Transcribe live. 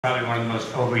Probably one of the most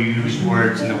overused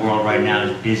words in the world right now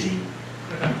is busy.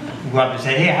 You go up and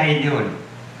say, hey, how you doing?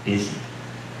 Busy.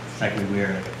 It's like we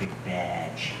wear like a big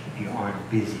badge. If you aren't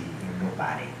busy, you're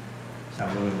nobody. So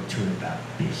I'm a little tune about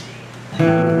busy.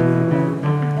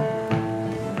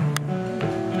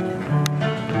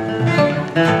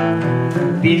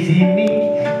 Busy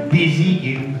me, busy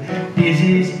you.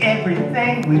 Busy is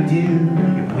everything we do.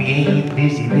 If we ain't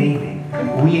busy, baby,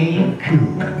 we ain't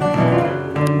cool.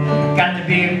 Got to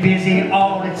be busy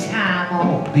all the time,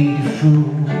 or I'll be the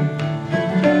fool.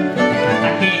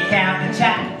 I can't count the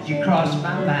times you cross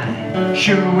my mind.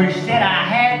 Sure wish that I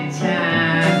had the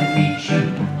time to meet you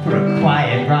for a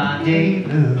quiet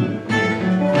rendezvous.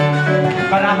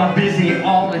 But I'm a busy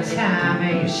all the time,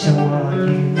 and so are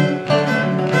you.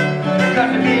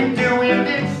 Got to be doing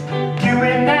this,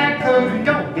 doing that, 'cause we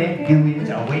don't get doing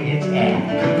the way it's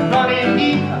at. Running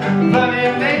here,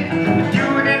 running there,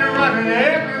 doing it and running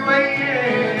everywhere.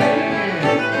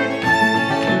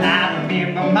 I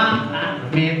remember Mom, I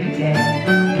remember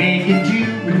Dad, making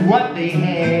do with what they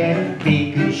had,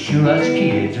 making sure us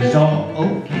kids was all